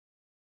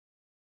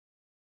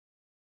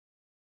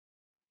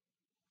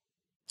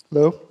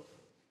Hello.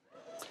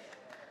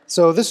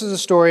 So this is a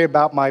story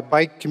about my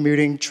bike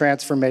commuting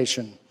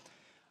transformation.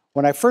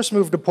 When I first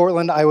moved to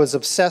Portland, I was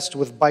obsessed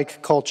with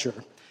bike culture.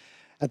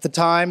 At the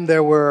time,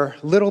 there were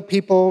little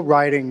people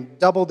riding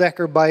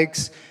double-decker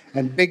bikes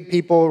and big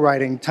people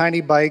riding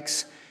tiny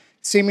bikes,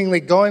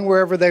 seemingly going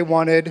wherever they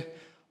wanted,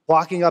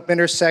 blocking up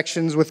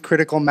intersections with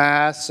critical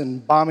mass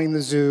and bombing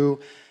the zoo,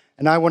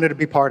 and I wanted to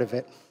be part of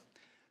it.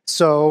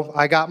 So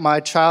I got my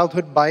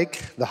childhood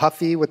bike, the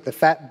Huffy with the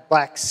fat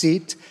black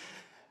seat,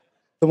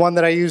 the one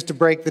that I used to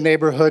break the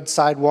neighborhood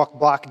sidewalk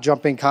block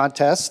jumping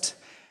contest,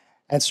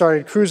 and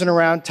started cruising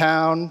around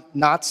town,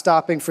 not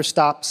stopping for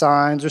stop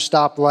signs or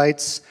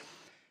stoplights.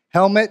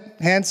 Helmet,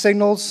 hand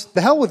signals, the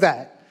hell with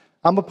that.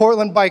 I'm a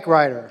Portland bike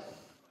rider.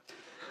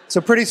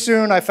 So pretty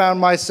soon I found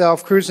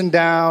myself cruising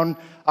down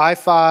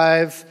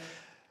I-5,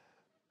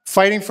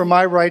 fighting for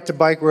my right to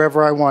bike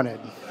wherever I wanted.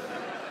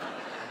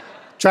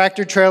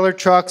 Tractor trailer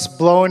trucks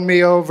blowing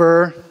me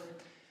over.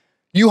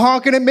 You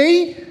honking at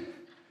me?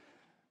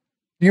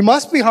 You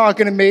must be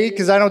honking at me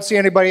because I don't see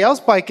anybody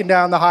else biking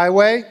down the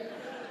highway.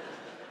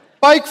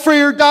 Bike free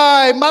or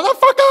die,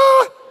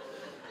 motherfucker!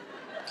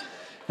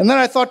 And then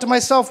I thought to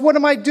myself, what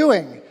am I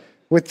doing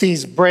with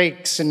these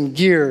brakes and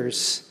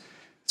gears?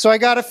 So I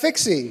got a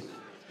fixie.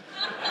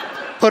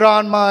 Put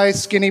on my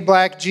skinny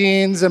black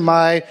jeans and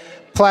my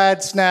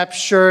plaid snap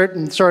shirt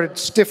and started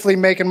stiffly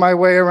making my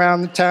way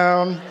around the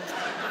town.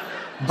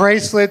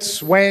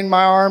 Bracelets weighing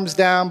my arms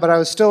down, but I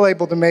was still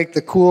able to make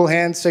the cool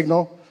hand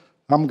signal.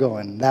 I'm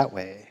going that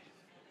way.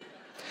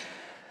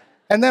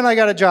 And then I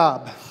got a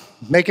job,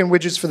 making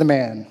widgets for the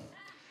man.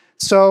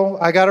 So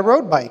I got a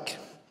road bike.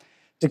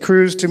 To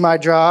cruise to my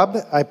job,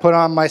 I put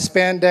on my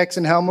spandex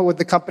and helmet with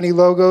the company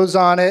logos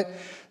on it,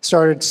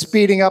 started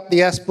speeding up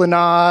the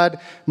Esplanade,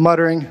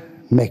 muttering,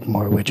 make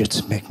more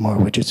widgets, make more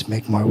widgets,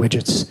 make more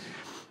widgets.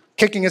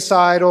 Kicking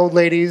aside old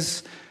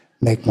ladies,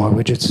 make more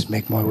widgets,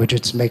 make more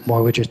widgets, make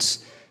more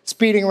widgets.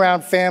 Speeding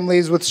around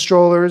families with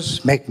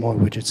strollers, make more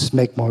widgets,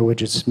 make more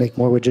widgets, make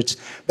more widgets.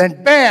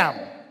 Then bam!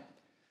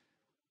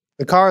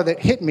 The car that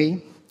hit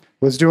me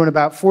was doing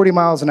about 40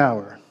 miles an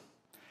hour.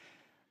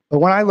 But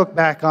when I look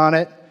back on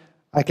it,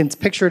 I can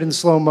picture it in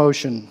slow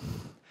motion.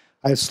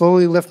 I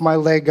slowly lift my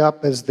leg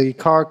up as the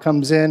car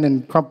comes in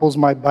and crumples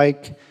my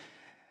bike,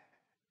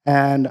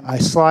 and I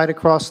slide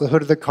across the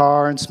hood of the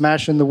car and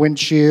smash in the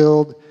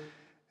windshield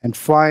and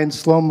fly in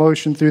slow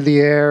motion through the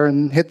air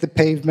and hit the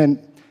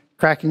pavement,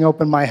 cracking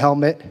open my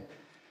helmet,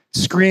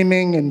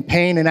 screaming in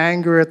pain and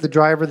anger at the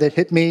driver that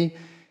hit me,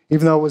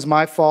 even though it was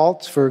my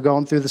fault for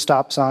going through the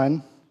stop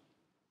sign.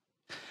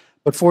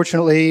 But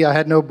fortunately, I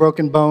had no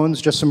broken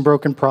bones, just some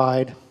broken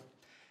pride.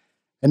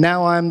 And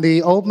now I'm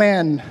the old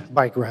man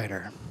bike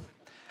rider.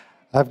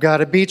 I've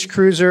got a beach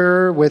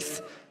cruiser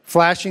with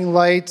flashing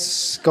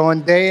lights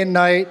going day and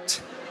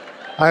night.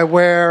 I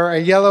wear a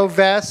yellow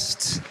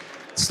vest,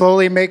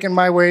 slowly making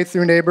my way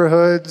through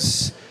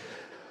neighborhoods,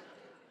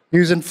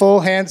 using full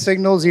hand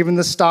signals, even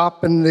the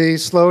stop and the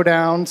slow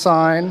down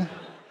sign.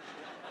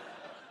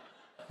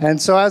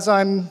 And so as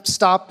I'm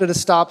stopped at a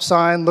stop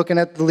sign, looking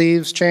at the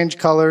leaves change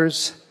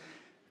colors,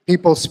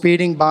 people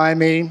speeding by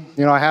me,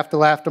 I have to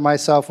laugh to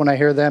myself when I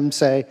hear them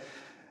say,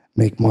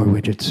 make more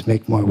widgets,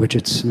 make more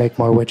widgets, make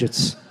more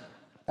widgets.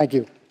 Thank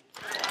you.